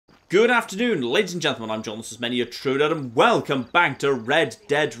Good afternoon, ladies and gentlemen. I'm John, this is Many a True and welcome back to Red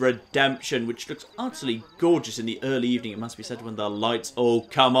Dead Redemption, which looks utterly gorgeous in the early evening, it must be said, when the lights all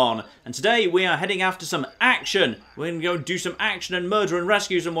come on. And today we are heading after some action. We're going to go and do some action and murder and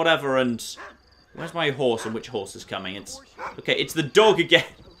rescues and whatever, and... Where's my horse and which horse is coming? Okay, it's the dog again.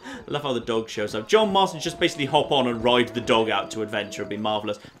 I love how the dog shows up. John Marston just basically hop on and ride the dog out to adventure. It'd be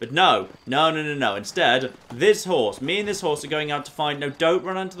marvellous. But no. Instead, this horse, me and this horse are going out to find... No, don't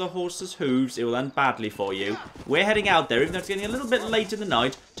run onto the horse's hooves. It will end badly for you. We're heading out there, even though it's getting a little bit late in the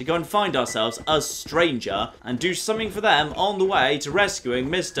night, to go and find ourselves a stranger and do something for them on the way to rescuing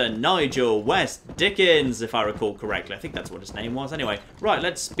Mr. Nigel West Dickens, if I recall correctly. I think that's what his name was. Anyway, right,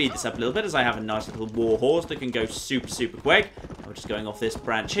 let's speed this up a little bit as I have a nice little war horse that can go super quick. We're just going off this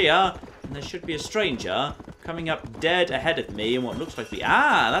branch here, and there should be a stranger coming up dead ahead of me in what looks like the...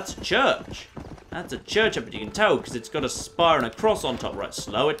 Ah, that's a church. That's a church up, but you can tell because it's got a spire and a cross on top. Right,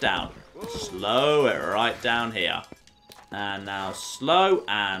 slow it down. Slow it right down here. And now slow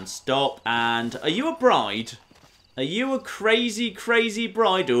and stop. And are you a bride? Are you a crazy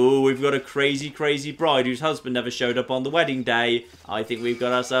bride? Oh, we've got a crazy bride whose husband never showed up on the wedding day. I think we've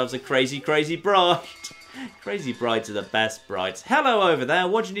got ourselves a crazy bride. Crazy brides are the best brides. Hello over there.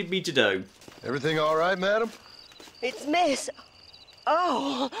 What do you need me to do? Everything all right, madam? It's Miss...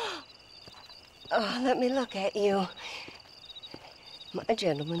 Oh, let me look at you. My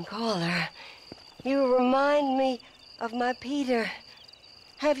gentleman caller. You remind me of my Peter.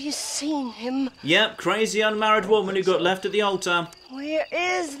 Have you seen him? Yep, crazy unmarried woman who got left at the altar. Where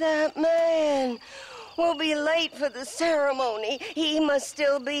is that man? We'll be late for the ceremony. He must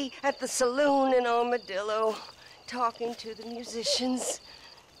still be at the saloon in Armadillo, talking to the musicians.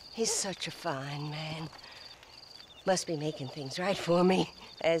 He's such a fine man. Must be making things right for me,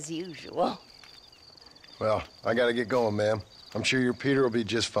 as usual. Well, I gotta get going, ma'am. I'm sure your Peter will be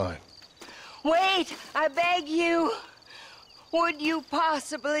just fine. Wait, I beg you. Would you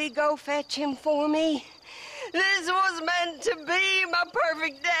possibly go fetch him for me? This was meant to be my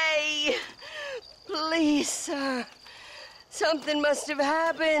perfect day. Please, sir. Something must have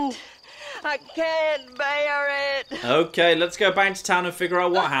happened. I can't bear it. Okay, let's go back to town and figure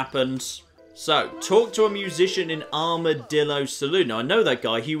out what happened. So, talk to a musician in Armadillo Saloon. Now, I know that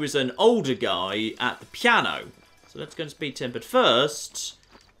guy. He was an older guy at the piano. So let's go and speak to him. But first,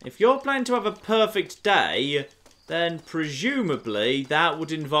 if you're planning to have a perfect day, then presumably that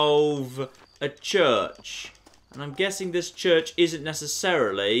would involve a church. And I'm guessing this church isn't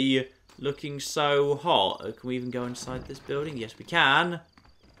necessarily looking so hot. Can we even go inside this building? Yes, we can.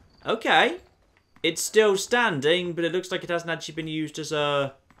 Okay. It's still standing, but it looks like it hasn't actually been used as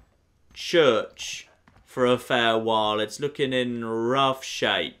a church for a fair while. It's looking in rough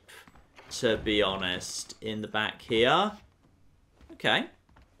shape, to be honest, in the back here. Okay.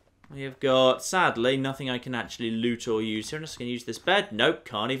 We have got, sadly, nothing I can actually loot or use here. I'm just going to use this bed. Nope,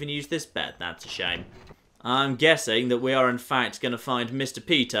 can't even use this bed. That's a shame. I'm guessing that we are, in fact, going to find Mr.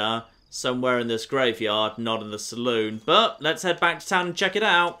 Peter somewhere in this graveyard, not in the saloon. But let's head back to town and check it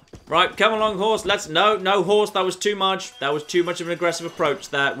out. Right, come along, horse. No, horse, that was too much. That was too much of an aggressive approach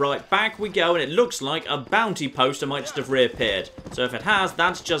there. Right, back we go, and it looks like a bounty poster might just have reappeared. So if it has,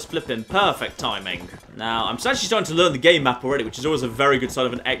 that's just flipping perfect timing. Now, I'm actually starting to learn the game map already, which is always a very good sign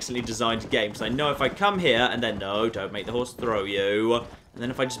of an excellently designed game. So I know if I come here, and then, no, don't make the horse throw you. And then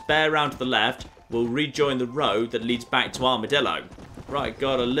if I just bear around to the left, we'll rejoin the road that leads back to Armadillo. Right,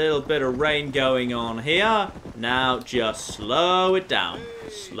 got a little bit of rain going on here. Now just slow it down.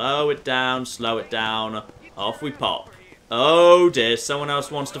 Slow it down. Off we pop. Oh dear, someone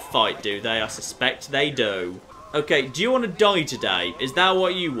else wants to fight, do they? I suspect they do. Okay, do you want to die today? Is that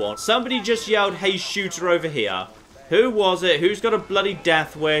what you want? Somebody just yelled, hey, shooter over here. Who was it? Who's got a bloody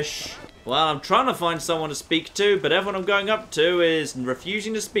death wish? Well, I'm trying to find someone to speak to, but everyone I'm going up to is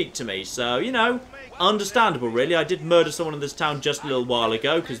refusing to speak to me. So, you know, understandable, really. I did murder someone in this town just a little while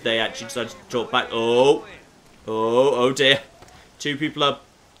ago because they actually decided to talk back. Oh dear. Two people up.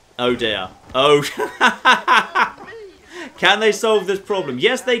 Oh dear. Oh. Can they solve this problem?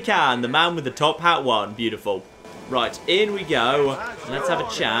 Yes, they can. The man with the top hat won. Beautiful. Right, in we go. Let's have a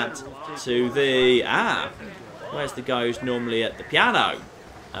chat to the... where's the guy who's normally at the piano?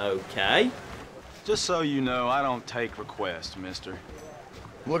 Okay. Just so you know, I don't take requests, mister.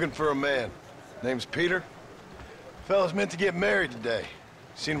 I'm looking for a man. Name's Peter. Fella's meant to get married today.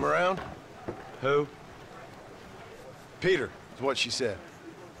 Seen him around? Who? Peter, is what she said.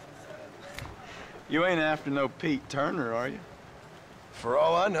 You ain't after no Pete Turner, are you? For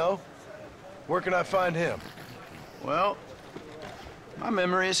all I know. Where can I find him? Well, my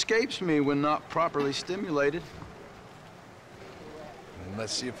memory escapes me when not properly stimulated.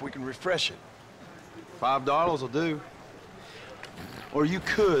 let's see if we can refresh it. $5 will do. Or you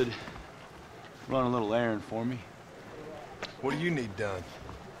could run a little errand for me. What do you need done?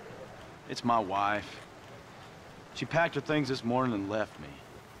 It's my wife. She packed her things this morning and left me.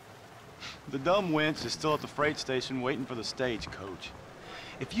 The dumb wench is still at the freight station waiting for the stagecoach.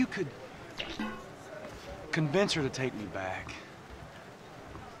 If you could convince her to take me back.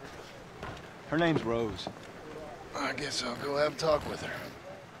 Her name's Rose. I guess I'll go have a talk with her.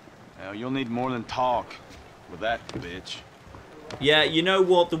 Now, you'll need more than talk with that bitch. Yeah, you know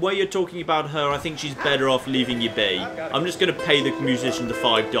what? The way you're talking about her, I think she's better off leaving you be. I'm just going to pay the musician the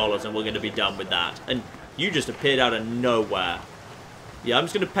 $5 and we're going to be done with that. And you just appeared out of nowhere. Yeah, I'm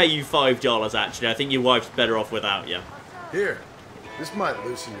just going to pay you $5, actually. I think your wife's better off without you. Here, this might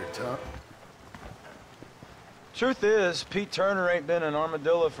loosen your tongue. Truth is, Pete Turner ain't been in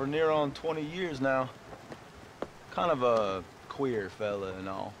Armadillo for near on 20 years now. Kind of a queer fella and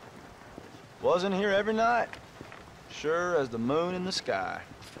all. Wasn't here every night. Sure as the moon in the sky.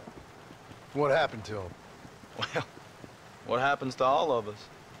 What happened to him? Well, what happens to all of us?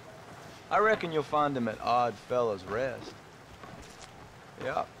 I reckon you'll find him at Odd Fella's Rest.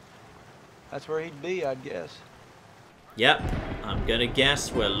 Yeah, that's where he'd be, I'd guess. Yep, I'm gonna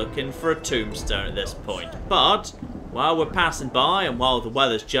guess we're looking for a tombstone at this point. But, while we're passing by and while the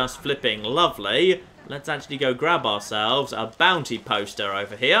weather's just flipping lovely, let's actually go grab ourselves a bounty poster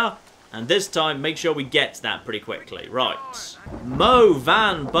over here. And this time, make sure we get to that pretty quickly. Right. Mo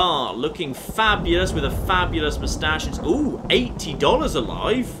Van Bar, looking fabulous with a fabulous moustache. It's, ooh, $80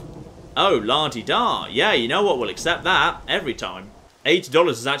 alive. Oh, la-di-da. Yeah, you know what? We'll accept that every time.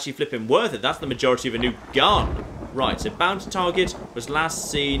 $80 is actually flipping worth it. That's the majority of a new gun. Right, so bounty target was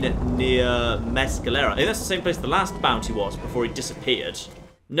last seen near Mescalera. I think that's the same place the last bounty was before he disappeared.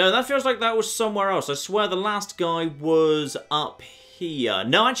 No, that feels like that was somewhere else. I swear the last guy was up here.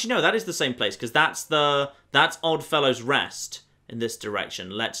 No, actually, no, that is the same place, because that's Oddfellow's Rest in this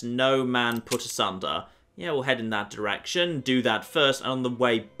direction. Let no man put asunder. Yeah, we'll head in that direction, do that first, and on the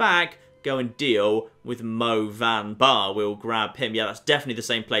way back, go and deal with Mo Van Bar. We'll grab him. Yeah, that's definitely the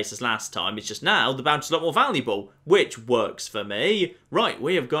same place as last time. It's just now the bounty's a lot more valuable, which works for me. Right,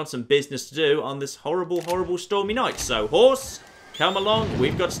 we have got some business to do on this horrible, horrible stormy night. So, horse, come along.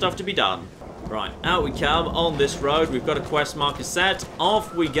 We've got stuff to be done. Right, out we come on this road. We've got a quest marker set.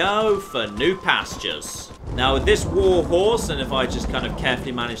 Off we go for new pastures. Now, with this war horse, and if I just kind of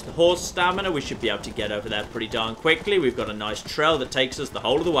carefully manage the horse stamina, we should be able to get over there pretty darn quickly. We've got a nice trail that takes us the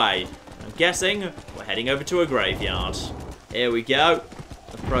whole of the way. I'm guessing we're heading over to a graveyard. Here we go.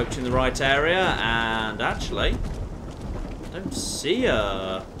 Approaching the right area, and actually, I don't see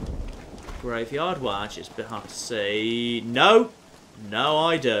a graveyard. Well, actually, it's a bit hard to see. No,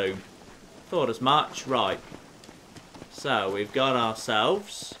 I do. Thought as much. Right. So, we've got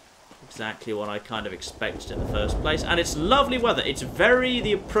ourselves exactly what I kind of expected in the first place. And it's lovely weather. It's very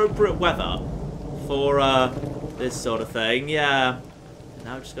the appropriate weather for this sort of thing. Yeah.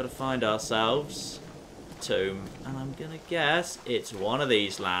 Now we've just got to find ourselves a tomb. And I'm going to guess it's one of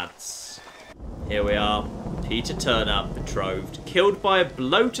these lads. Here we are. Peter Turner, betrothed. Killed by a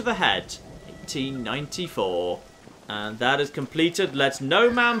blow to the head. 1894. And that is completed. Let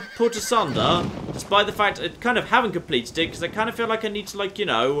no man put asunder. Despite the fact I kind of haven't completed it. Because I kind of feel like I need to, like, you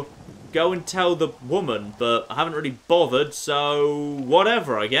know, go and tell the woman. But I haven't really bothered. So,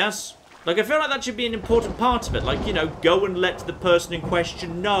 whatever, I guess. Like, I feel like that should be an important part of it. Like, you know, go and let the person in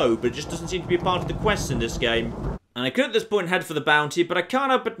question know. But it just doesn't seem to be a part of the quest in this game. And I could at this point head for the bounty. But I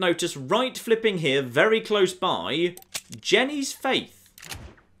can't help but notice right flipping here, very close by, Jenny's Faith.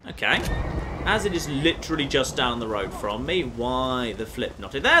 Okay. As it is literally just down the road from me. Why the flip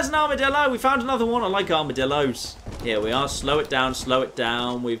not it? There's an armadillo! We found another one. I like armadillos. Here we are. Slow it down, slow it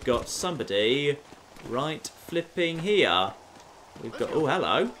down. We've got somebody right flipping here. We've got... Oh,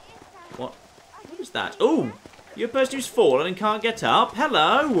 hello. What is that? Oh, you're a person who's fallen and can't get up.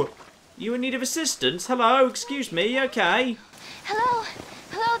 Hello. You in need of assistance? Hello, excuse me. Okay. Hello.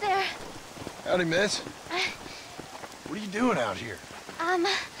 Hello there. Howdy, miss. What are you doing out here? I'm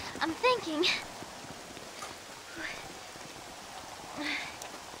thinking.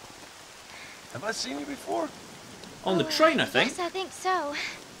 Have I seen you before? On the train, I think. Yes, I think so.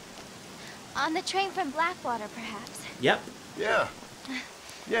 On the train from Blackwater, perhaps. Yep. Yeah.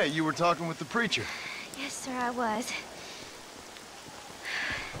 Yeah, you were talking with the preacher. Yes, sir, I was.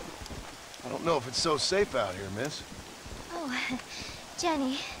 I don't know if it's so safe out here, miss. Oh,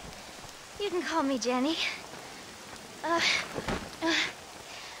 Jenny. You can call me Jenny. All right.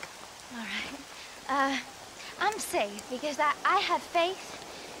 I'm safe because I have faith.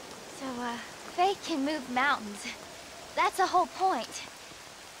 So, faith can move mountains. That's the whole point.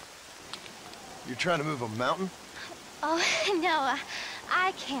 You're trying to move a mountain? Oh, no,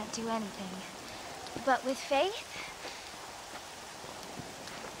 I can't do anything. But with faith,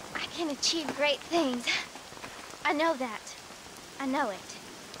 I can achieve great things. I know that. I know it.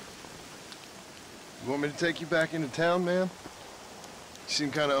 You want me to take you back into town, ma'am? You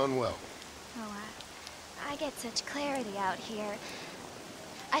seem kind of unwell. Oh, I get such clarity out here.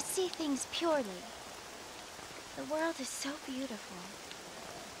 I see things purely. The world is so beautiful.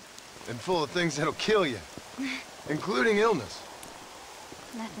 And full of things that'll kill you. Including illness.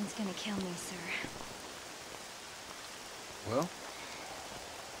 Nothing's gonna kill me, sir. Well,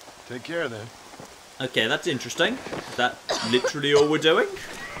 take care then. Okay, that's interesting. Is that literally all we're doing?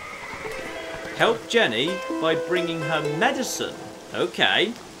 Help Jenny by bringing her medicine.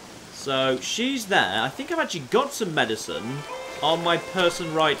 Okay. So, she's there. I think I've actually got some medicine on my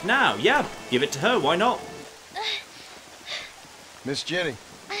person right now. Yeah, give it to her. Why not? Miss Jenny.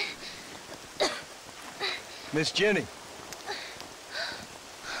 Miss Jenny.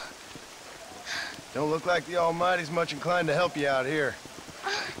 Don't look like the Almighty's much inclined to help you out here.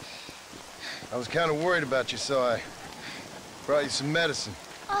 I was kind of worried about you, so I brought you some medicine.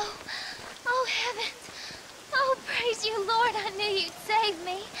 Oh, heavens. Oh, praise you, Lord. I knew you'd save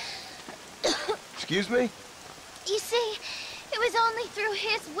me. Excuse me? You see, it was only through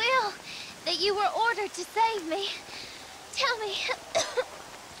his will that you were ordered to save me. Tell me,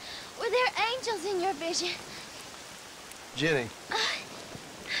 were there angels in your vision? Jenny,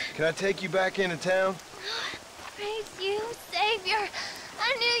 can I take you back into town? Praise you, Savior.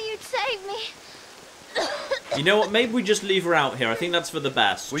 I knew you'd save me. You know what? Maybe we just leave her out here. I think that's for the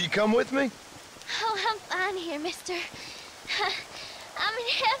best. Will you come with me? Oh, I'm fine here, mister. I'm in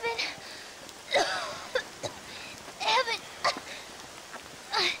heaven. Heaven.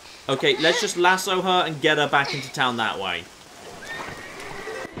 Okay, let's just lasso her and get her back into town that way.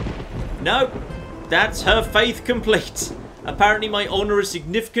 Nope. That's her faith complete. Apparently my honour is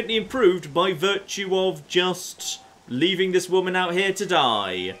significantly improved by virtue of just leaving this woman out here to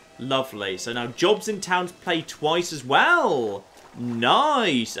die. Lovely. So now jobs in town play twice as well.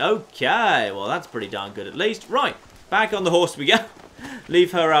 Nice. Okay. Well, that's pretty darn good at least. Right. Back on the horse we go.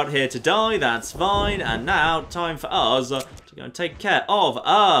 Leave her out here to die. That's fine. And now, time for us to go and take care of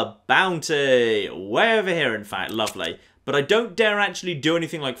a bounty. Way over here, in fact. Lovely. But I don't dare actually do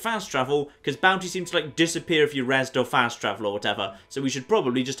anything like fast travel, because bounty seems to like disappear if you rest or fast travel or whatever, so we should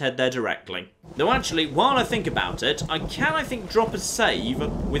probably just head there directly. Though actually, while I think about it, I can, I think, drop a save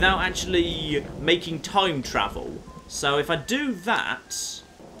without actually making time travel. So if I do that...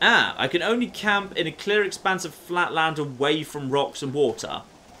 I can only camp in a clear expanse of flat land away from rocks and water.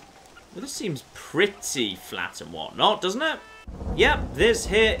 Well, this seems pretty flat and whatnot, doesn't it? Yep, this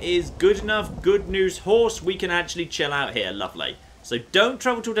here is good enough. Good news, horse. We can actually chill out here. Lovely. So don't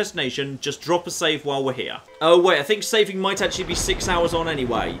travel to a destination. Just drop a save while we're here. Oh, wait. I think saving might actually be 6 hours on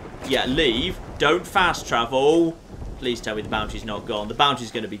anyway. Yeah, leave. Don't fast travel. Please tell me the bounty's not gone. The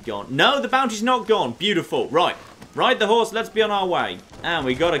bounty's going to be gone. No, the bounty's not gone. Beautiful. Right. Ride the horse. Let's be on our way. And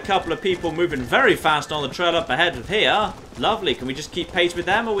we got a couple of people moving very fast on the trail up ahead of here. Lovely. Can we just keep pace with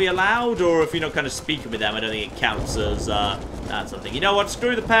them? Are we allowed? Or if you're not kind of speaking with them, I don't think it counts as that's something. You know what?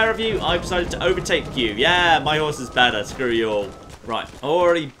 Screw the pair of you. I've decided to overtake you. Yeah, my horse is better. Screw you all. Right.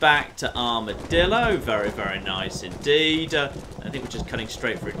 Already back to Armadillo. Very, very nice indeed. I think we're just cutting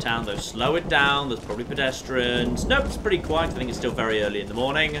straight through town, though. Slow it down. There's probably pedestrians. Nope, it's pretty quiet. I think it's still very early in the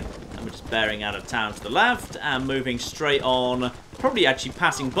morning. And we're just bearing out of town to the left and moving straight on. Probably actually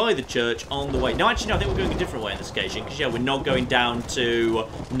passing by the church on the way. No, actually, no, I think we're going a different way on this occasion. Because, yeah, we're not going down to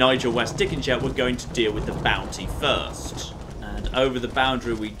Nigel West Dickens yet. We're going to deal with the bounty first. And over the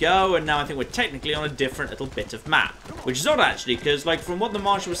boundary we go. And now I think we're technically on a different little bit of map. Which is odd, actually, because, like, from what the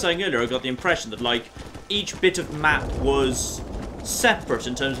marshal was saying earlier, I got the impression that, like, each bit of map was separate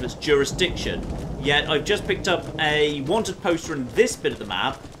in terms of its jurisdiction. Yet I've just picked up a wanted poster in this bit of the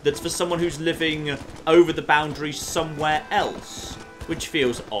map that's for someone who's living over the boundary somewhere else. Which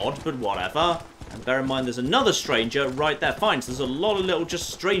feels odd, but whatever. And bear in mind there's another stranger right there. Fine, so there's a lot of little just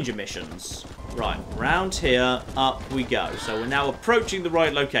stranger missions. Right, round here, up we go. So we're now approaching the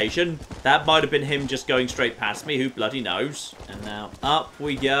right location. That might have been him just going straight past me, who bloody knows. And now up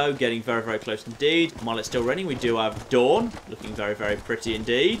we go, getting very, very close indeed. And while it's still raining, we do have dawn, looking very, very pretty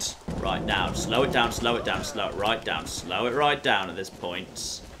indeed. Right, now, slow it down, slow it down, slow it right down, slow it right down at this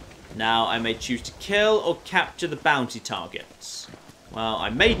point. Now, I may choose to kill or capture the bounty targets. Well, I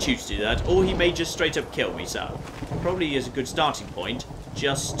may choose to do that, or he may just straight up kill me, so probably is a good starting point.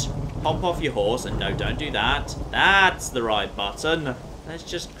 Just hop off your horse, and no, don't do that. That's the right button. Let's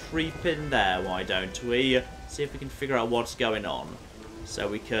just creep in there, why don't we? See if we can figure out what's going on. So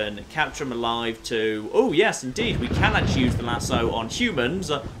we can capture them alive to... Oh, yes, indeed. We can actually use the lasso on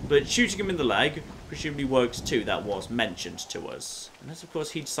humans, but shooting them in the leg presumably works too. That was mentioned to us. Unless, of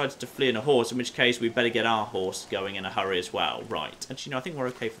course, he decides to flee in a horse, in which case we better get our horse going in a hurry as well. Right. Actually, no, I think we're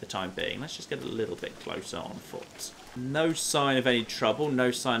okay for the time being. Let's just get a little bit closer on foot. No sign of any trouble. No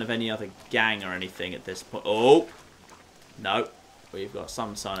sign of any other gang or anything at this point. Oh! No. We've got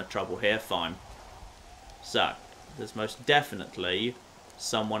some sign of trouble here. Fine. So, there's most definitely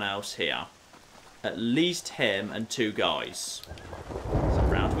someone else here. At least him and 2 guys. So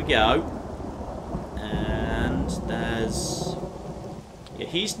round we go. And there's... Yeah,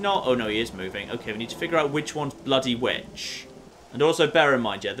 he's not... Oh no, he is moving. Okay, we need to figure out which one's bloody which. And also bear in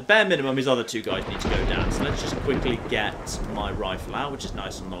mind, yeah, the bare minimum his other 2 guys need to go down. So let's just quickly get my rifle out, which is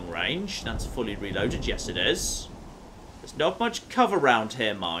nice and long range. That's fully reloaded. Yes, it is. There's not much cover around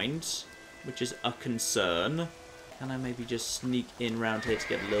here, mind, which is a concern. Can I maybe just sneak in round here to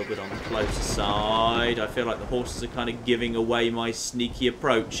get a little bit on the closer side? I feel like the horses are kind of giving away my sneaky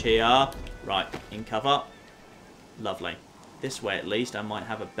approach here. Right, in cover. Lovely. This way, at least, I might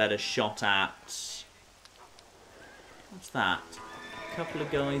have a better shot at... What's that? A couple of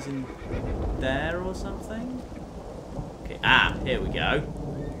guys in there or something? Okay, here we go.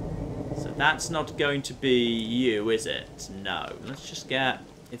 So that's not going to be you, is it? No. Let's just get...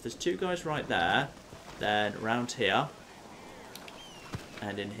 If there's 2 guys right there... Then around here.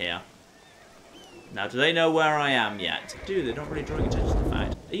 And in here. Now, do they know where I am yet? Do they're not really drawing attention to the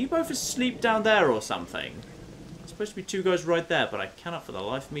fact. Are you both asleep down there or something? There's supposed to be 2 guys right there, but I cannot for the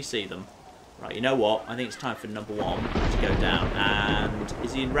life of me see them. Right, you know what? I think it's time for number 1 to go down. And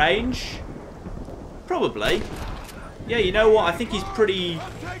is he in range? Probably. Yeah, you know what? I think he's pretty...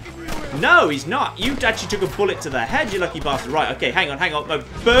 No, he's not. You actually took a bullet to the head, you lucky bastard. Right, okay, hang on. No,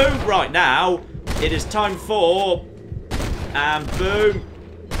 boom! Right, now... It is time for... And boom.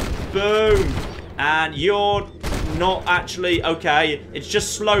 Boom. And you're not actually... Okay, it's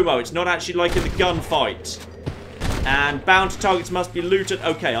just slow-mo. It's not actually like in the gunfight. And bounty targets must be looted.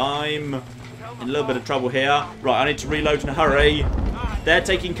 Okay, I'm in a little bit of trouble here. Right, I need to reload in a hurry. They're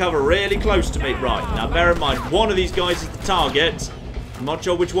taking cover really close to me. Right, now bear in mind, one of these guys is the target. I'm not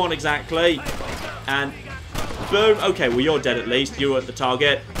sure which one exactly. And boom. Okay, well, you're dead at least. You weren't the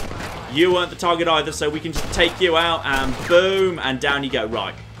target. You weren't the target either, so we can just take you out, and boom, and down you go.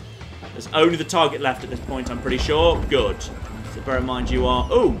 Right. There's only the target left at this point, I'm pretty sure. Good. So bear in mind you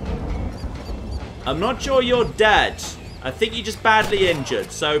are... Ooh. I'm not sure you're dead. I think you're just badly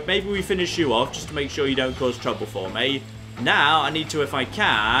injured, so maybe we finish you off, just to make sure you don't cause trouble for me. Now, I need to, if I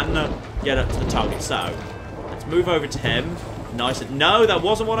can, get up to the target. So, let's move over to him. Nice. No, that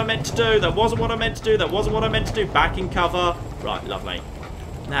wasn't what I meant to do. That wasn't what I meant to do. That wasn't what I meant to do. Back in cover. Right, lovely.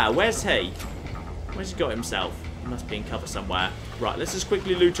 Now, where's he? Where's he got himself? He must be in cover somewhere. Right, let's just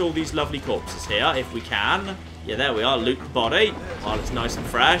quickly loot all these lovely corpses here, if we can. Yeah, there we are. Loot the body while it's nice and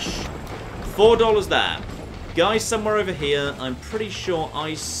fresh. $4 there. Guys somewhere over here. I'm pretty sure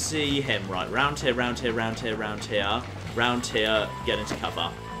I see him. Right, round here, round here, round here, round here. Round here, get into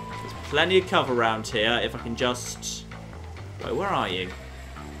cover. There's plenty of cover around here. If I can just... Wait, where are you?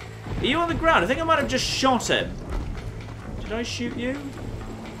 Are you on the ground? I think I might have just shot him. Did I shoot you?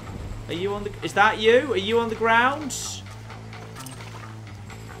 Are you on the... Is that you? Are you on the ground?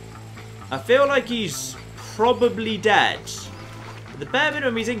 I feel like he's probably dead. At the bare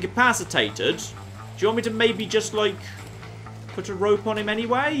minimum, he's incapacitated. Do you want me to maybe just, like, put a rope on him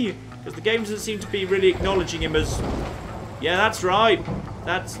anyway? Because the game doesn't seem to be really acknowledging him as... Yeah, that's right.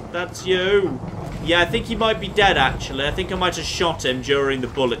 That's you. Yeah, I think he might be dead, actually. I think I might have shot him during the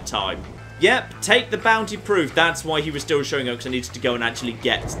bullet time. Yep, take the bounty proof. That's why he was still showing up, because I needed to go and actually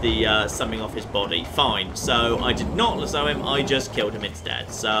get the something off his body. Fine. So, I did not lasso him. I just killed him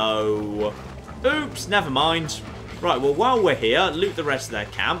instead. So, oops, never mind. Right, well, while we're here, loot the rest of their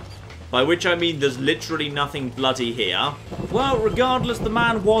camp. By which I mean there's literally nothing bloody here. Well, regardless, the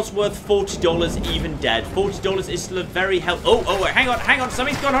man was worth $40 even dead. $40 is still a very Oh, wait, hang on.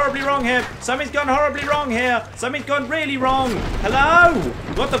 Something's gone horribly wrong here. Something's gone horribly wrong here. Something's gone really wrong. Hello?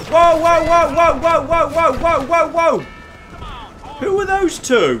 What the... Whoa. Who are those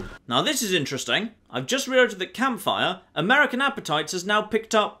two? Now, this is interesting. I've just realized that Campfire, American Appetites has now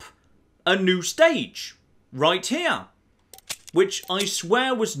picked up a new stage. Right here. Which I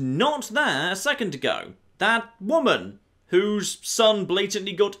swear was not there a second ago. That woman whose son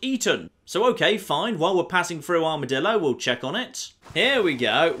blatantly got eaten. So okay, fine, while we're passing through Armadillo, we'll check on it. Here we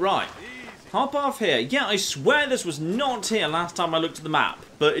go, right. Hop off here. Yeah, I swear this was not here last time I looked at the map,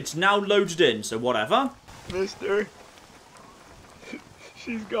 but it's now loaded in, so whatever. Mister,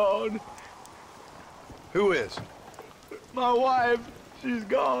 she's gone. Who is? My wife, She's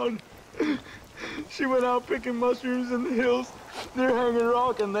gone. She went out picking mushrooms in the hills near Hanging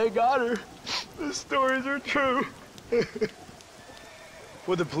Rock, and they got her. The stories are true.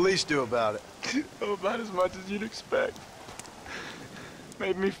 What'd the police do about it? Oh, about as much as you'd expect.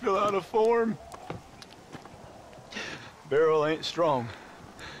 Made me fill out a form. Beryl ain't strong,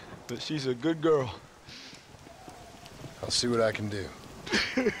 but she's a good girl. I'll see what I can do.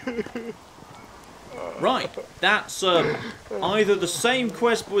 Right, that's either the same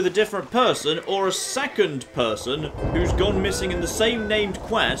quest but with a different person, or a second person who's gone missing in the same named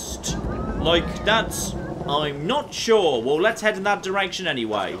quest. Like, that's... I'm not sure. Well, let's head in that direction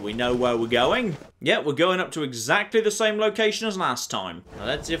anyway. We know where we're going. Yeah, we're going up to exactly the same location as last time. Now,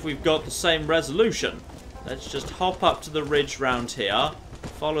 let's see if we've got the same resolution. Let's just hop up to the ridge round here.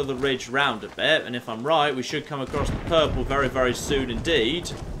 Follow the ridge round a bit, and if I'm right, we should come across the purple very, very soon indeed.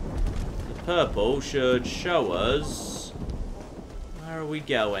 The purple should show us... Where are we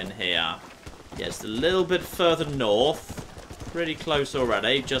going here? Yeah, it's a little bit further north. Pretty close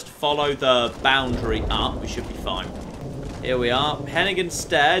already. Just follow the boundary up. We should be fine. Here we are. Hennigan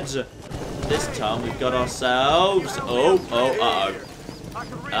Stead. This time we've got ourselves... Uh-oh.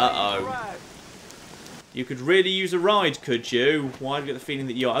 You could really use a ride, could you? Why do I get the feeling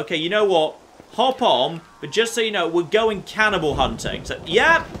that you are? Okay, you know what? Hop on. But just so you know, we're going cannibal hunting. So,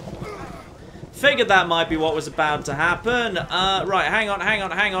 yep. Figured that might be what was about to happen. Right, hang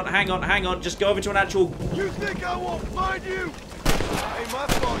on. Just go over to an actual... You think I won't find you? Ain't my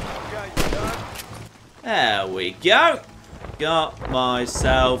fault you got you done. There we go. Got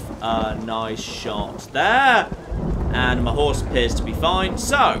myself a nice shot there. And my horse appears to be fine.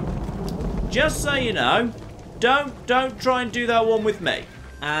 So, just so you know, don't try and do that one with me.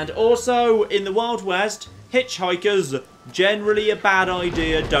 And also, in the Wild West, hitchhikers, generally a bad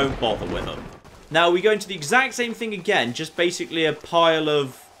idea. Don't bother with them. Now, we go into the exact same thing again, just basically a pile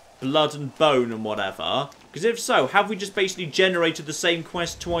of blood and bone and whatever. Because if so, have we just basically generated the same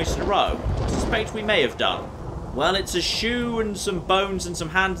quest twice in a row? I suspect we may have done. Well, it's a shoe and some bones and some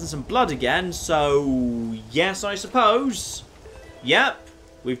hands and some blood again, so yes, I suppose. Yep,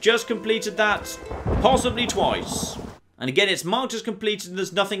 we've just completed that possibly twice. And again, it's marked as completed and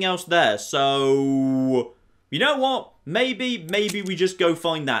there's nothing else there, so... You know what? Maybe we just go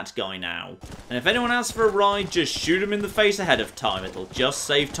find that guy now. And if anyone asks for a ride, just shoot him in the face ahead of time. It'll just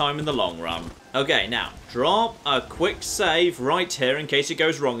save time in the long run. Okay, now, drop a quick save right here in case it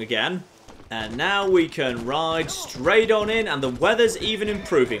goes wrong again. And now we can ride straight on in, and the weather's even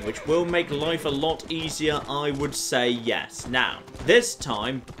improving, which will make life a lot easier, I would say yes. Now, this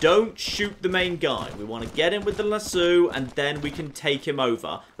time, don't shoot the main guy. We want to get him with the lasso, and then we can take him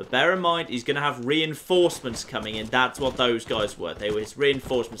over. But bear in mind, he's going to have reinforcements coming in. That's what those guys were. They were his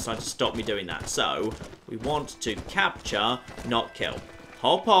reinforcements trying to stop me doing that. So, we want to capture, not kill.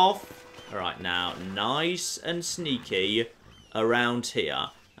 Hop off. Alright, now, nice and sneaky around here.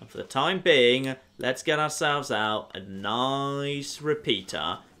 And for the time being, let's get ourselves out a nice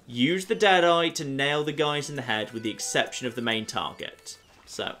repeater. Use the Deadeye to nail the guys in the head with the exception of the main target.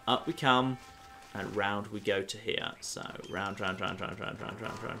 So, up we come, and round we go to here. So, round,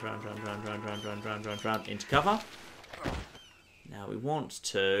 into cover. Now we want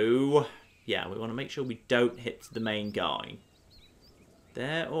to... Yeah, we want to make sure we don't hit the main guy.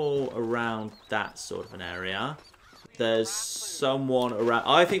 They're all around that sort of an area. There's someone around.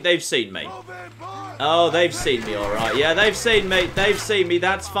 I think they've seen me. Oh, they've seen me, alright. Yeah, they've seen me. They've seen me.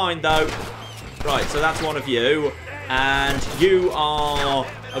 That's fine, though. Right, so that's one of you. And you are...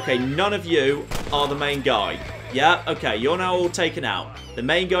 Okay, none of you are the main guy. Yeah, okay, you're now all taken out. The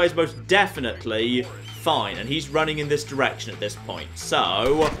main guy is most definitely fine, and he's running in this direction at this point.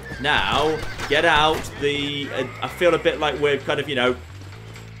 So, now, get out the... I feel a bit like we're kind of, you know...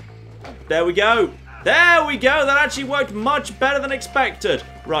 There we go. There we go. That actually worked much better than expected.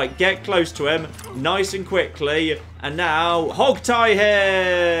 Right, get close to him. Nice and quickly. And now, hog tie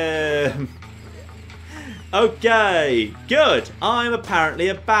him. Okay, good. I'm apparently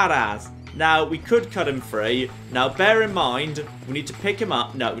a badass. Now, we could cut him free. Now, bear in mind, we need to pick him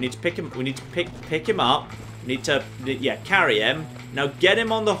up. No, we need to pick him. We need to pick him up. We need to, yeah, carry him. Now, get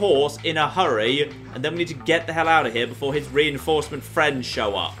him on the horse in a hurry. And then we need to get the hell out of here before his reinforcement friends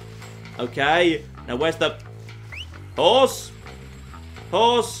show up. Okay. Now, where's the... Horse?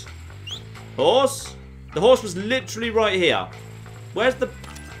 Horse? Horse? The horse was literally right here. Where's the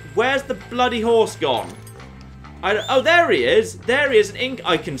bloody horse gone? Oh, there he is. There he is.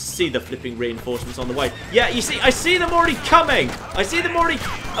 I can see the flipping reinforcements on the way. Yeah, you see, I see them already coming. I see them already...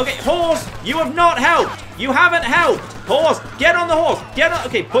 Okay, horse, you have not helped. You haven't helped. Horse, get on the horse. Get on...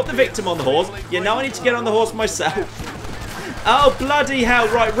 Okay, put the victim on the horse. Yeah, now I need to get on the horse myself. Oh, bloody hell.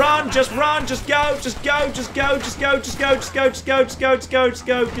 Right, run, just go, just go, just go, just go, just go, just go, just go, just go, just go, just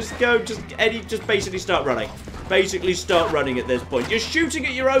go, just go, just Eddie, just basically start running. Basically start running at this point. You're shooting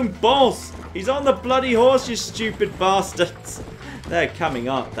at your own boss. He's on the bloody horse, you stupid bastards. They're coming,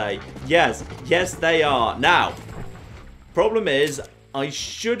 aren't they? Yes, yes they are. Now, problem is, I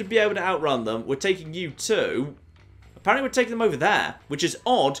should be able to outrun them. We're taking you too. Apparently we're taking them over there, which is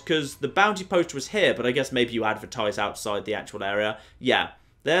odd because the bounty post was here, but I guess maybe you advertise outside the actual area. Yeah,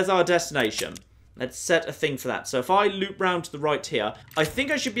 there's our destination. Let's set a thing for that. So if I loop round to the right here, I think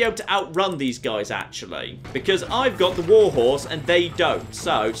I should be able to outrun these guys, actually. Because I've got the warhorse and they don't.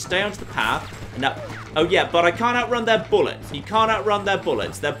 So stay onto the path. And now, oh yeah, but I can't outrun their bullets. You can't outrun their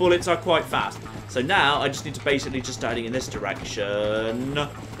bullets. Their bullets are quite fast. So now I just need to basically just start heading in this direction.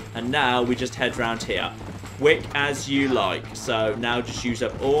 And now we just head round here. Quick as you like. So now just use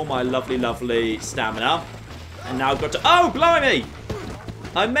up all my lovely, lovely stamina. And now I've got to... Oh, blimey!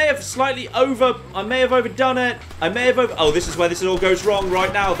 I may have overdone it. Oh, this is where this all goes wrong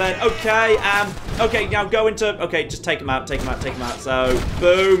right now then. Okay, okay, now go into... Okay, just take him out, take him out, take him out. So,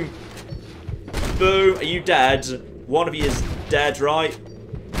 boom. Boom. Are you dead? One of you is dead, right?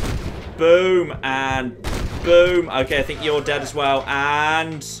 Boom, and boom. Okay, I think you're dead as well.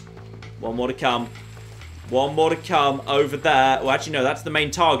 And one more to come. One more to come over there. Oh, actually, no, that's the main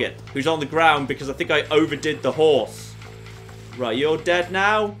target, who's on the ground because I think I overdid the horse. Right, you're dead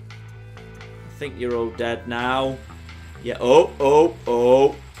now? I think you're all dead now. Yeah, oh.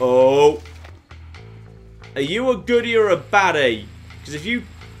 Are you a goodie or a baddie? Because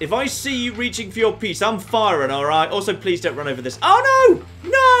if I see you reaching for your piece, I'm firing, alright? Also, please don't run over this. Oh, no!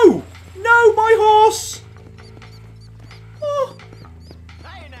 No! No, my horse! Oh.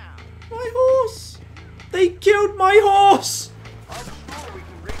 My horse! They killed my horse!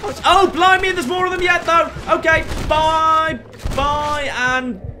 Oh, blimey, there's more of them yet, though. Okay, bye,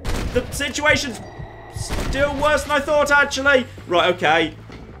 and the situation's still worse than I thought, actually. Right, okay.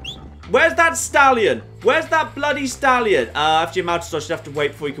 Where's that stallion? Where's that bloody stallion? After you're mounted, I should have to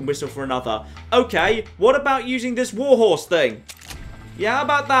wait before you can whistle for another. Okay, what about using this warhorse thing? Yeah, how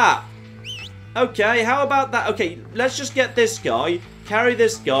about that? Okay, how about that? Okay, let's just get this guy. Carry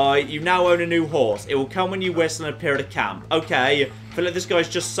this guy. You now own a new horse. It will come when you whistle and appear at a camp. Okay. I feel like this guy's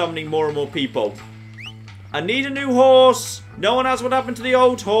just summoning more and more people. I need a new horse. No one has what happened to the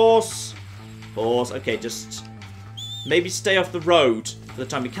old horse. Horse. Okay, just maybe stay off the road for the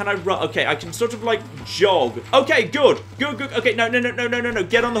time. Can I run? Okay, I can sort of like jog. Okay, good. Good. Okay, no.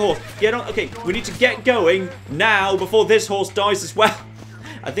 Get on the horse. Get on. Okay, we need to get going now before this horse dies as well.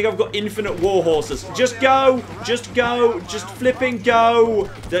 I think I've got infinite war horses. Just go, just flipping go.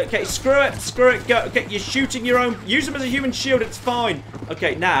 Okay, screw it, go. Okay, you're shooting your own. Use them as a human shield, it's fine.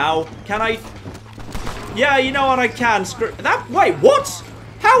 Okay, now, can I? Yeah, you know what, I can. Screw that. Wait, what?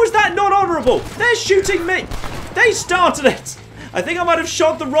 How is that not honorable? They're shooting me. They started it. I think I might have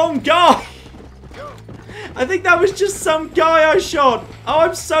shot the wrong guy. I think that was just some guy I shot. Oh,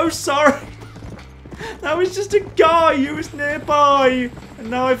 I'm so sorry. That was just a guy who was nearby. And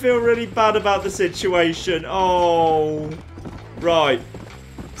now I feel really bad about the situation. Oh. Right.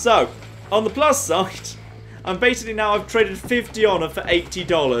 So, on the plus side, I'm basically now, I've traded 50 honor for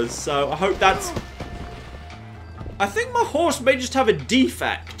 $80. So, I hope that's... I think my horse may just have a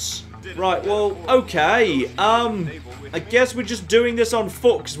defect. Right, well, okay. I guess we're just doing this on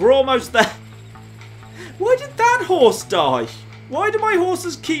foot, because we're almost there. Why did that horse die? Why do my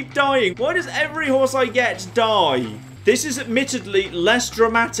horses keep dying? Why does every horse I get die? This is admittedly less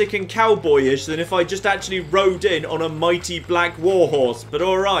dramatic and cowboyish than if I just actually rode in on a mighty black warhorse. But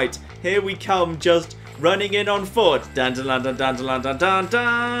alright, here we come, just running in on foot. Dun dun dun dun dun dun dun dun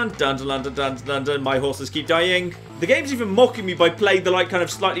dun dun dun dun dun dun. My horses keep dying. The game's even mocking me by playing the like kind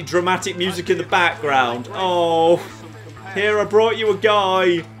of slightly dramatic music in the background. Oh, here I brought you a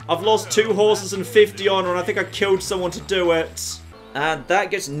guy. I've lost 2 horses and 50 honor, and I think I killed someone to do it. And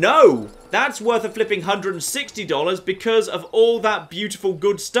that gets... No! That's worth a flipping $160 because of all that beautiful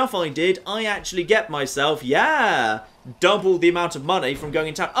good stuff I did. I actually get myself, yeah, double the amount of money from going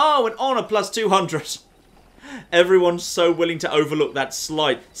in town. Oh, an honor plus 200. Everyone's so willing to overlook that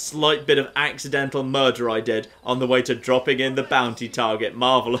slight bit of accidental murder I did on the way to dropping in the bounty target.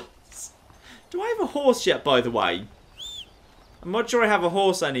 Marvellous. Do I have a horse yet, by the way? I'm not sure I have a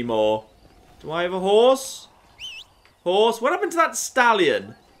horse anymore. Do I have a horse? Horse? What happened to that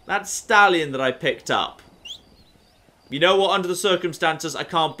stallion? That stallion that I picked up. You know what? Under the circumstances, I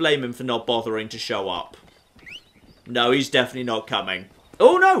can't blame him for not bothering to show up. No, he's definitely not coming.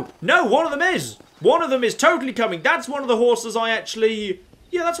 Oh, no! No, one of them is! One of them is totally coming. That's one of the horses I actually...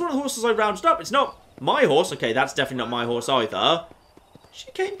 Yeah, that's one of the horses I rounded up. It's not My horse? Okay, that's definitely not my horse either.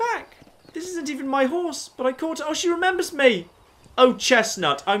 She came back. This isn't even my horse, but I caught her. Oh, she remembers me. Oh,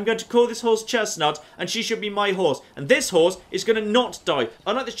 Chestnut. I'm going to call this horse Chestnut, and she should be my horse. And this horse is going to not die.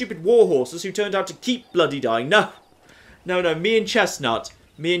 Unlike the stupid war horses who turned out to keep bloody dying. No. No, me and Chestnut.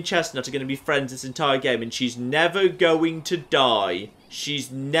 Me and Chestnut are going to be friends this entire game, and she's never going to die.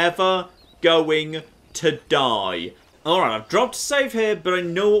 She's never going to die. Alright, I've dropped a save here, but I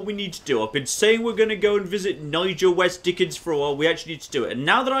know what we need to do. I've been saying we're going to go and visit Nigel West Dickens for a while. We actually need to do it. And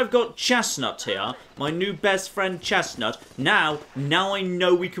now that I've got Chestnut here, my new best friend Chestnut, now I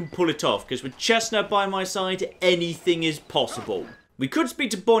know we can pull it off. Because with Chestnut by my side, anything is possible. We could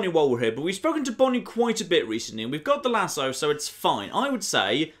speak to Bonnie while we're here, but we've spoken to Bonnie quite a bit recently, and we've got the lasso, so it's fine. I would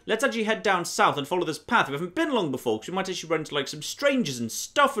say, let's actually head down south and follow this path. We haven't been along before, because we might actually run into, like, some strangers and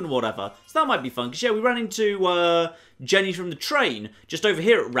stuff and whatever. So that might be fun, because, yeah, we ran into, Jenny from the train, just over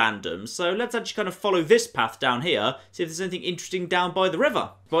here at random. So let's actually kind of follow this path down here, see if there's anything interesting down by the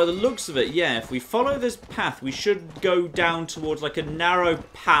river. By the looks of it, yeah, if we follow this path, we should go down towards, like, a narrow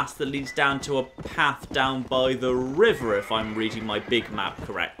path that leads down to a path down by the river, if I'm reading my big map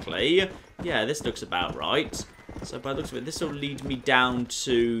correctly. Yeah, this looks about right. So by the looks of it, this will lead me down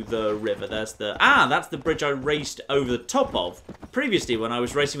to the river. There's the... Ah, that's the bridge I raced over the top of. Previously, when I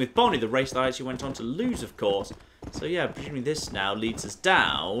was racing with Bonnie, the race that I actually went on to lose, of course. So yeah, presumably this now leads us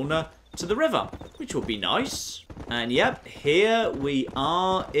down to the river, which will be nice. And yep, here we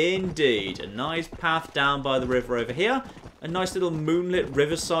are indeed. A nice path down by the river over here. A nice little moonlit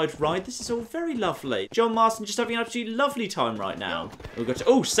riverside ride. This is all very lovely. John Marston just having an absolutely lovely time right now. We've got to...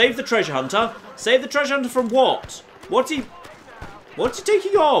 Oh, save the treasure hunter. Save the treasure hunter from what? What's he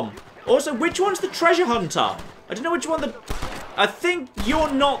taking on? Also, which one's the treasure hunter? I don't know which one the... I think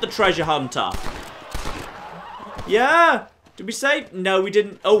you're not the treasure hunter. Yeah? Did we save? No, we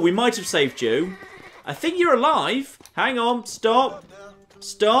didn't. Oh, we might have saved you. I think you're alive. Hang on. Stop.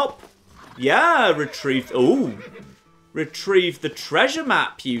 Stop. Yeah, retrieve... Ooh. Retrieve the treasure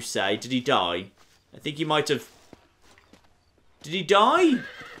map, you say? Did he die? I think he might have... Did he die?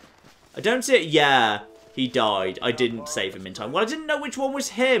 I don't see it. Yeah, he died. I didn't save him in time. Well, I didn't know which one was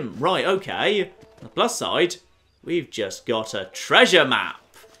him. Right, okay. On the plus side, we've just got a treasure map.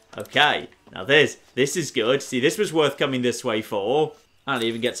 Okay, now this is good. See, this was worth coming this way for. I'll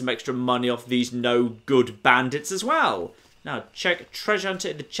even get some extra money off these no-good bandits as well. Now, check treasure hunter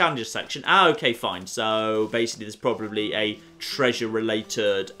in the challenger section. Ah, okay, fine. So, basically, there's probably a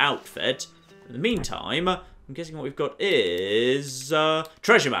treasure-related outfit. In the meantime, I'm guessing what we've got is...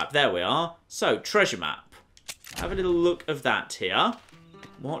 treasure map. There we are. So, treasure map. Have a little look of that here.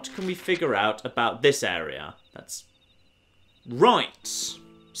 What can we figure out about this area? That's... Right.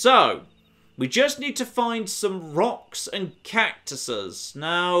 So, we just need to find some rocks and cactuses.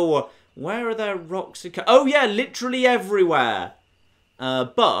 Now... Where are there rocks and... Oh, yeah, literally everywhere.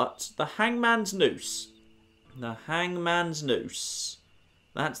 But the hangman's noose. The hangman's noose.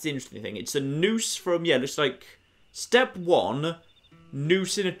 That's the interesting thing. It's a noose from... Yeah, looks like... Step 1,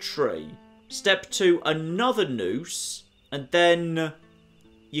 noose in a tree. Step 2, another noose. And then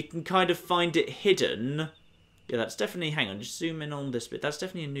you can kind of find it hidden. Yeah, that's definitely... Hang on, just zoom in on this bit. That's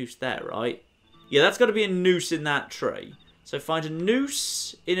definitely a noose there, right? Yeah, that's got to be a noose in that tree. So find a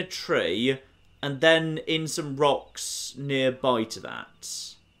noose in a tree, and then in some rocks nearby to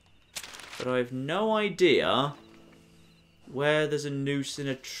that. But I have no idea where there's a noose in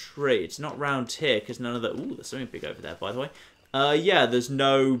a tree. It's not round here, because none of the... Ooh, there's something big over there, by the way. Yeah, there's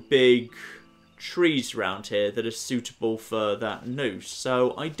no big trees around here that are suitable for that noose.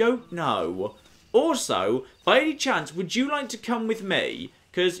 So I don't know. Also, by any chance, would you like to come with me?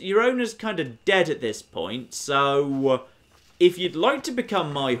 Because your owner's kind of dead at this point, so... If you'd like to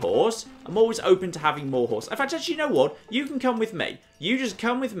become my horse, I'm always open to having more horse. In fact, actually, you know what? You can come with me. You just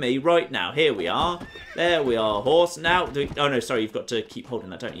come with me right now. Here we are. There we are, horse. Now, oh no, sorry, you've got to keep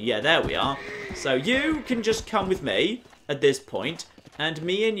holding that, don't you? Yeah, there we are. So you can just come with me at this point, and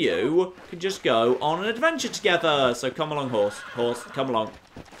me and you can just go on an adventure together. So come along, horse. Horse, come along.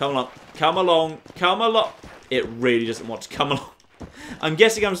 Come along. Come along. Come along. It really doesn't want to come along. I'm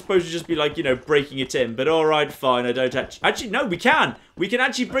guessing I'm supposed to just be like, you know, breaking it in. But alright, fine, I don't actually... Actually, no, we can! We can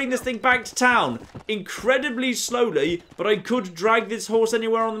actually bring this thing back to town. Incredibly slowly, but I could drag this horse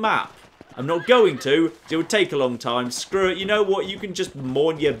anywhere on the map. I'm not going to. It would take a long time. Screw it, you know what? You can just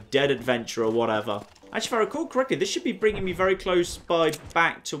mourn your dead adventure or whatever. Actually, if I recall correctly, this should be bringing me very close by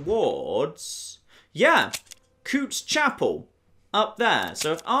back towards... Yeah, Coots Chapel. Up there.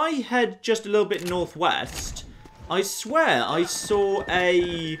 So if I head just a little bit northwest... I swear I saw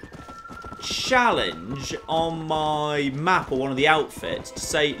a challenge on my map or one of the outfits to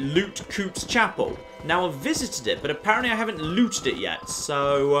say loot Coots Chapel. Now, I've visited it, but apparently I haven't looted it yet.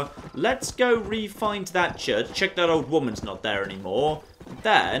 So, let's go re-find that church. Check that old woman's not there anymore.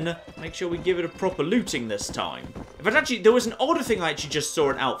 Then, make sure we give it a proper looting this time. But actually, there was an odd thing I actually just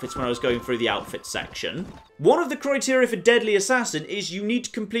saw in outfits when I was going through the outfit section. One of the criteria for Deadly Assassin is you need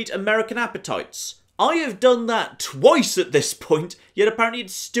to complete American Appetites. I have done that twice at this point, yet apparently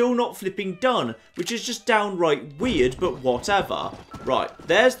it's still not flipping done, which is just downright weird, but whatever. Right,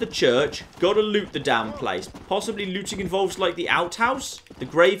 there's the church. Gotta loot the damn place. Possibly looting involves, like, the outhouse? The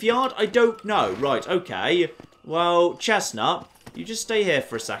graveyard? I don't know. Right, okay. Well, Chestnut, you just stay here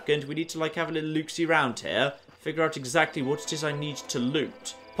for a second. We need to, like, have a little look-see around here. Figure out exactly what it is I need to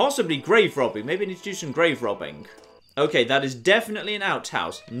loot. Possibly grave robbing. Maybe I need to do some grave robbing. Okay, that is definitely an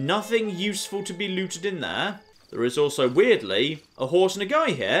outhouse. Nothing useful to be looted in there. There is also, weirdly, a horse and a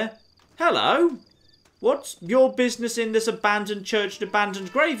guy here. Hello. What's your business in this abandoned church and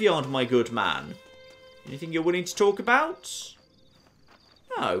abandoned graveyard, my good man? Anything you're willing to talk about?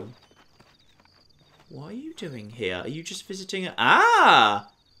 No. What are you doing here? Are you just visiting a... Ah!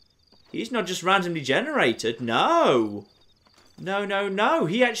 He's not just randomly generated. No. No, no, no.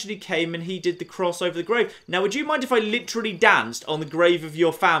 He actually came and he did the cross over the grave. Now, would you mind if I literally danced on the grave of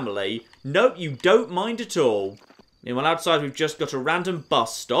your family? Nope, you don't mind at all. Meanwhile, outside we've just got a random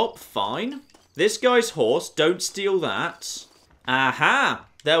bus stop. Fine. This guy's horse. Don't steal that. Aha!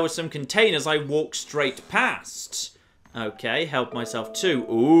 There were some containers I walked straight past. Okay, help myself too.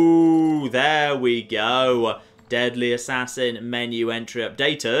 Ooh, there we go. Deadly Assassin menu entry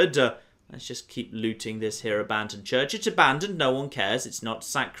updated. Let's just keep looting this here abandoned church. It's abandoned, no one cares. It's not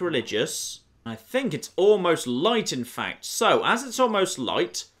sacrilegious. I think it's almost light, in fact. So, as it's almost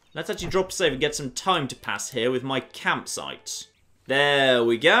light, let's actually drop a save and get some time to pass here with my campsite. There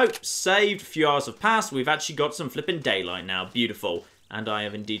we go. Saved. A few hours have passed. We've actually got some flipping daylight now. Beautiful. And I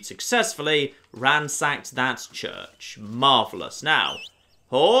have indeed successfully ransacked that church. Marvellous. Now,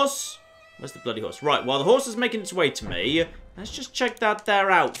 horse... Where's the bloody horse? Right, while the horse is making its way to me, let's just check that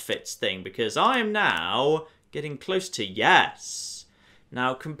their outfits thing, because I am now getting close to yes.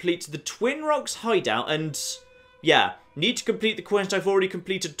 Now, complete the Twin Rocks hideout, and yeah, need to complete the quest I've already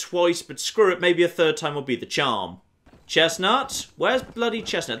completed twice, but screw it, maybe a third time will be the charm. Chestnut? Where's bloody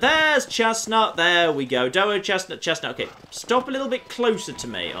Chestnut? There's Chestnut! There we go. Doe, Chestnut, Chestnut. Okay, stop a little bit closer to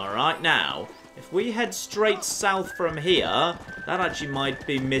me, alright? Now, if we head straight south from here, that actually might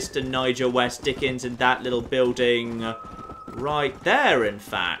be Mr. Nigel West Dickens in that little building right there, in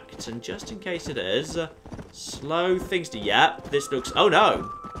fact. And just in case it is, slow things to... Yep, this looks... Oh,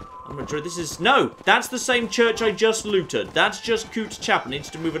 no. I'm gonna try... This is... No, that's the same church I just looted. That's just Coots Chapel. Needs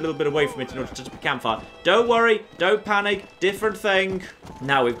to move a little bit away from it in order to set up a campfire. Don't worry. Don't panic. Different thing.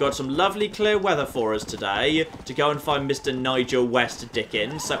 Now, we've got some lovely clear weather for us today to go and find Mr. Nigel West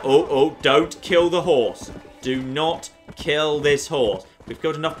Dickens. So, oh, don't kill the horse. Do not kill this horse. We've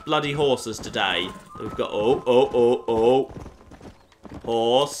got enough bloody horses today. We've got... Oh.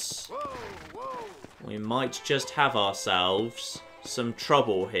 Horse. We might just have ourselves some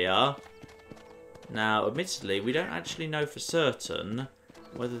trouble here. Now, admittedly, we don't actually know for certain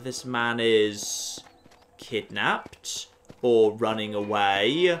whether this man is kidnapped or running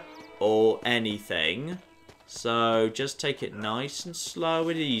away or anything. So, just take it nice and slow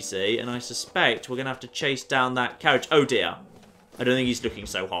and easy, and I suspect we're going to have to chase down that carriage. Oh dear. I don't think he's looking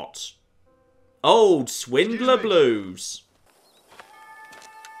so hot. Old Swindler Blues.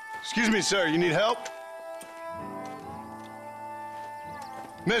 Excuse me, sir. You need help?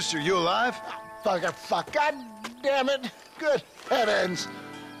 Mister, you alive? Fuck. God damn it. Good heavens.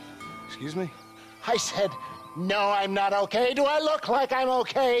 Excuse me? I said, no, I'm not okay. Do I look like I'm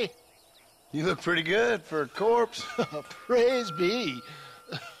okay? You look pretty good for a corpse. Praise be.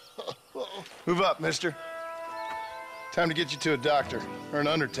 Move up, mister. Time to get you to a doctor or an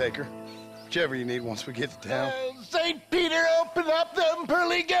undertaker. Whichever you need once we get to town. St. Peter, open up them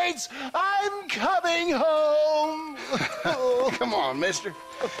pearly gates. I'm coming home. Come on, mister.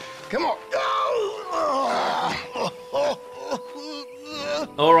 Come on.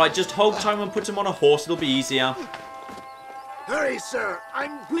 Alright, just hold time and put him on a horse. It'll be easier. Hurry, sir.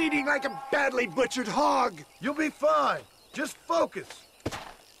 I'm bleeding like a badly butchered hog. You'll be fine. Just focus.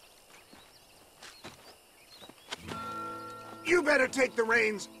 You better take the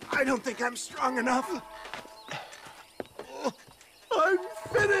reins. I don't think I'm strong enough. I'm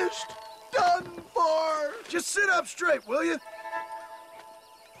finished. Done for. Just sit up straight, will you?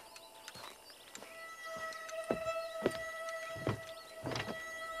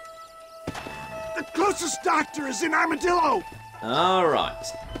 The closest doctor is in Armadillo. Alright.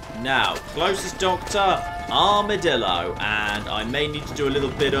 Now, closest doctor, Armadillo. And I may need to do a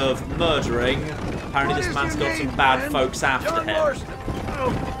little bit of murdering Apparently this man's got some bad folks after him.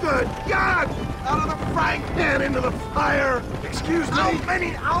 Oh, good God! Out of the frying pan into the fire! Excuse me? How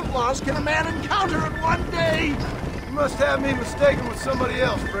many outlaws can a man encounter in one day? You must have me mistaken with somebody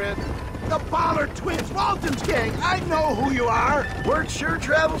else, Fred. The Bollard twins, Walton's gang. I know who you are. Word sure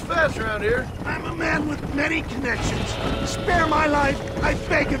travels fast around here. I'm a man with many connections. Spare my life, I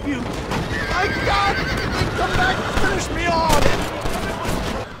beg of you. My God! Come back and finish me off!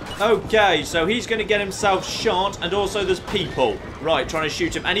 Okay, so he's going to get himself shot, and also there's people, right, trying to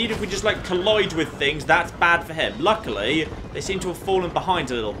shoot him. And even if we just, like, collide with things, that's bad for him. Luckily, they seem to have fallen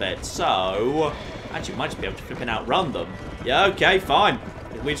behind a little bit, so... Actually, we might just be able to flip and outrun them. Yeah, okay, fine.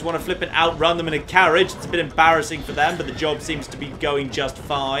 If we just want to flip and outrun them in a carriage, it's a bit embarrassing for them, but the job seems to be going just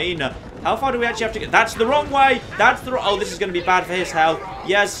fine. How far do we actually have to get? That's the wrong way! That's the wrong... Oh, this is going to be bad for his health.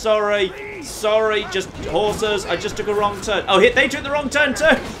 Yes, sorry. Sorry, just horses. I just took a wrong turn. Oh, they took the wrong turn too!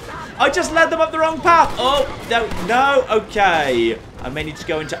 I just led them up the wrong path. Oh, no, okay. I may need to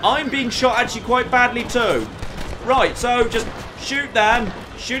go into... I'm being shot actually quite badly too. Right, so just shoot them.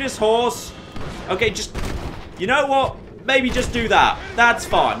 Shoot his horse. Okay, just... You know what? Maybe just do that. That's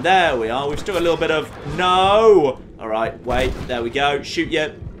fine. There we are. We've still got a little bit of... No. All right, wait. There we go. Shoot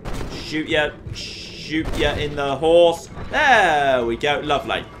you. Shoot you. Shoot you in the horse. There we go.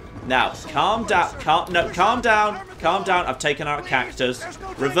 Lovely. Now, calm down. Calm down. Calm down. I've taken out a cactus.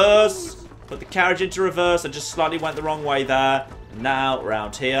 Reverse. Put the carriage into reverse. I just slightly went the wrong way there. Now,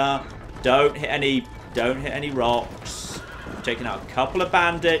 around here. Don't hit any rocks. I've taken out a couple of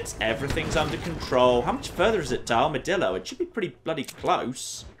bandits. Everything's under control. How much further is it to Armadillo? It should be pretty bloody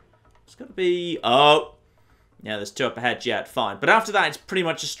close. It's got to be... Oh. Yeah, there's 2 up ahead yet. Fine. But after that, it's pretty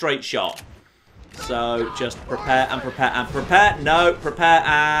much a straight shot. So, just prepare and prepare and prepare. No, prepare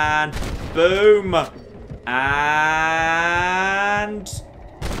and... Boom. And...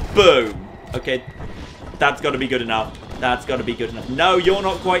 Boom. Okay, that's got to be good enough. That's got to be good enough. No, you're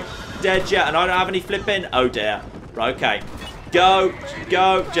not quite dead yet, and I don't have any flipping. Oh, dear. Right, okay. Go.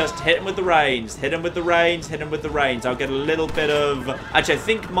 Just hit him with the reins. Hit him with the reins. Hit him with the reins. I'll get a little bit of... Actually, I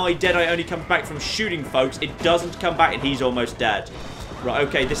think my Deadeye only comes back from shooting folks. It doesn't come back, and he's almost dead. Right,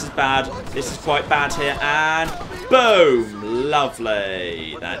 okay, this is bad. This is quite bad here, and boom!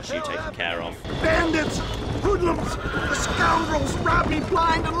 Lovely. That's you taken care of. Bandits! Hoodlums! The scoundrels robbed me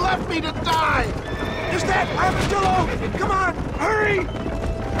blind and left me to die! Is that Armadillo? Come on, hurry!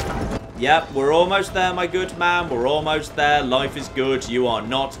 Yep, we're almost there, my good man. We're almost there. Life is good. You are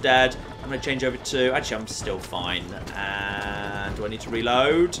not dead. I'm going to change over to... Actually, I'm still fine. And do I need to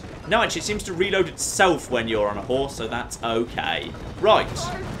reload? No, actually, it seems to reload itself when you're on a horse, so that's okay. Right.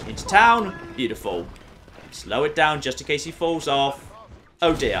 Into town. Beautiful. Slow it down just in case he falls off.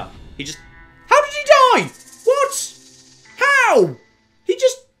 Oh, dear. He just... How did he die? What? How? He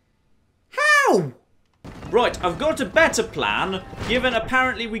just... How? Right, I've got a better plan, given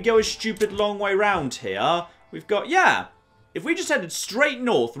apparently we go a stupid long way round here. We've got... Yeah. If we just headed straight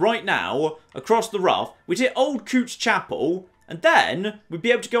north right now, across the rough, we'd hit Old Coots Chapel, and then we'd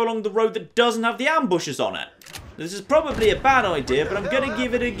be able to go along the road that doesn't have the ambushes on it. This is probably a bad idea, but I'm going to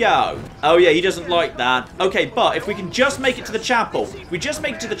give it a go. Oh yeah, he doesn't like that. Okay, but if we can just make it to the chapel. If we just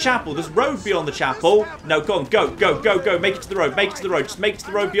make it to the chapel, there's road beyond the chapel. No, go on, go. Make it to the road, make it to the road. Just make it to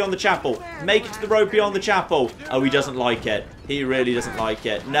the road beyond the chapel. Make it to the road beyond the chapel. Oh, he doesn't like it. He really doesn't like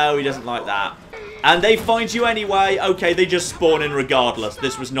it. No, he doesn't like that. And they find you anyway. Okay, they just spawn in regardless.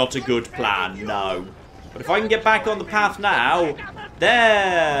 This was not a good plan, no. But if I can get back on the path now...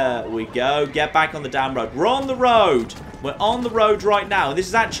 There we go. Get back on the damn road. We're on the road. We're on the road right now. And this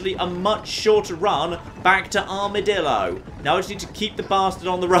is actually a much shorter run back to Armadillo. Now I just need to keep the bastard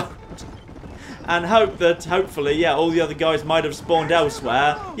on the road. And hope that, hopefully, yeah, all the other guys might have spawned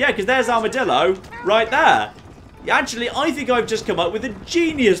elsewhere. Yeah, because there's Armadillo right there. Actually, I think I've just come up with a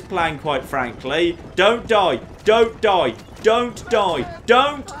genius plan, quite frankly. Don't die. Don't die. Don't die.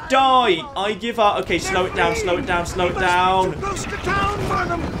 Don't die. I give up. Okay, slow it down, slow it down, slow it down.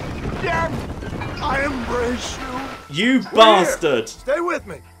 I embrace you. You bastard. Stay with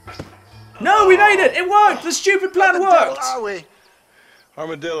me. No, we made it. It worked. The stupid plan worked. Where are we?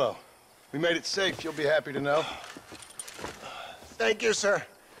 Armadillo, we made it safe. You'll be happy to know. Thank you, sir.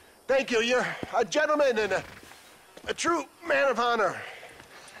 Thank you. You're a gentleman and a true man of honor.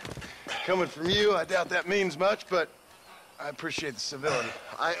 Coming from you, I doubt that means much, but I appreciate the civility.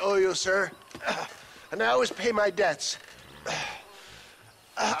 I owe you, sir. And I always pay my debts.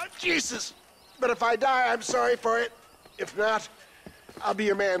 Jesus. But if I die, I'm sorry for it. If not, I'll be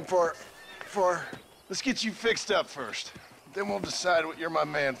your man for... Let's get you fixed up first. Then we'll decide what you're my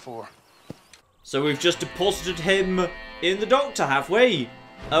man for. So we've just deposited him in the doctor, have we?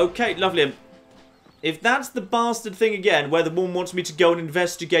 Okay, lovely. If that's the bastard thing again, where the woman wants me to go and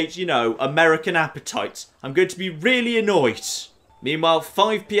investigate, you know, American appetites, I'm going to be really annoyed. Meanwhile,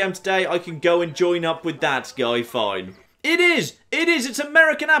 5 PM today, I can go and join up with that guy, fine. It is! It's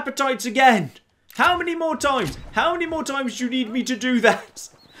American appetites again! How many more times? How many more times do you need me to do that?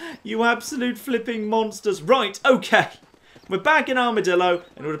 You absolute flipping monsters. Right, okay. We're back in Armadillo,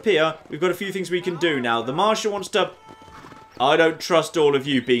 and it would appear we've got a few things we can do now. The Marshal wants to... I don't trust all of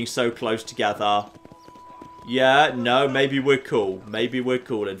you being so close together. Yeah, no, maybe we're cool. Maybe we're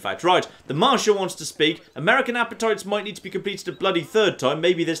cool, in fact. Right, the Marshal wants to speak. American appetites might need to be completed a bloody 3rd time.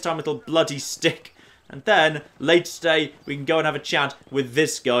 Maybe this time it'll bloody stick. And then, later today, we can go and have a chat with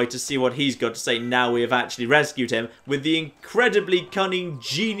this guy to see what he's got to say now we have actually rescued him, with the incredibly cunning,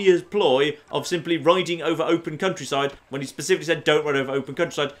 genius ploy of simply riding over open countryside, when he specifically said, don't ride over open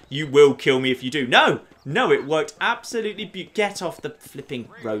countryside, you will kill me if you do. No, it worked absolutely Get off the flipping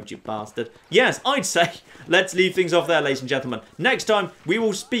road, you bastard. Yes, I'd say, let's leave things off there, ladies and gentlemen. Next time, we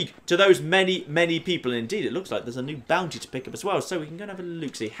will speak to those many, many people. And indeed, it looks like there's a new bounty to pick up as well, so we can go and have a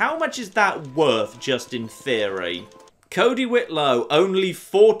look-see. How much is that worth, just in theory? Cody Whitlow, only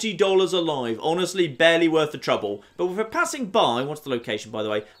 $40 alive. Honestly, barely worth the trouble. But if we're passing by, what's the location, by the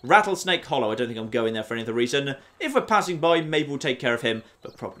way? Rattlesnake Hollow. I don't think I'm going there for any other reason. If we're passing by, maybe we'll take care of him,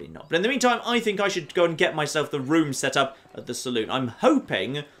 but probably not. But in the meantime, I think I should go and get myself the room set up at the saloon. I'm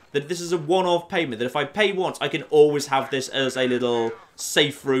hoping that this is a one-off payment, that if I pay once, I can always have this as a little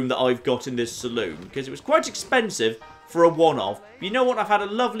safe room that I've got in this saloon. Because it was quite expensive for a one-off. But you know what? I've had a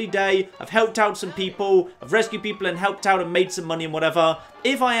lovely day. I've helped out some people. I've rescued people and helped out and made some money and whatever.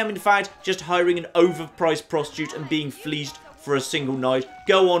 If I am, in fact, just hiring an overpriced prostitute and being fleeced for a single night,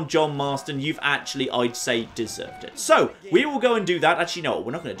 go on, John Marston. You've actually, I'd say, deserved it. So, we will go and do that. Actually, no,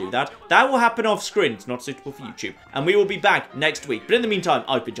 we're not going to do that. That will happen off screen. It's not suitable for YouTube. And we will be back next week. But in the meantime,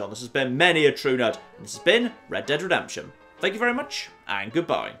 I've been John. This has been Many a True Nerd. And this has been Red Dead Redemption. Thank you very much, and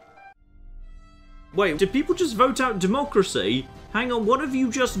goodbye. Wait, did people just vote out democracy? Hang on, what have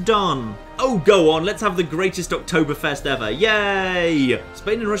you just done? Oh, go on, let's have the greatest Oktoberfest ever. Yay!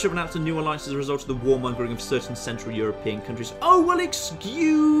 Spain and Russia have announced a new alliance as a result of the warmongering of certain Central European countries. Oh, well,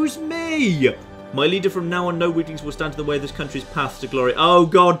 excuse me! My leader from now on, no weaklings will stand in the way of this country's path to glory. Oh,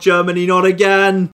 God, Germany, not again!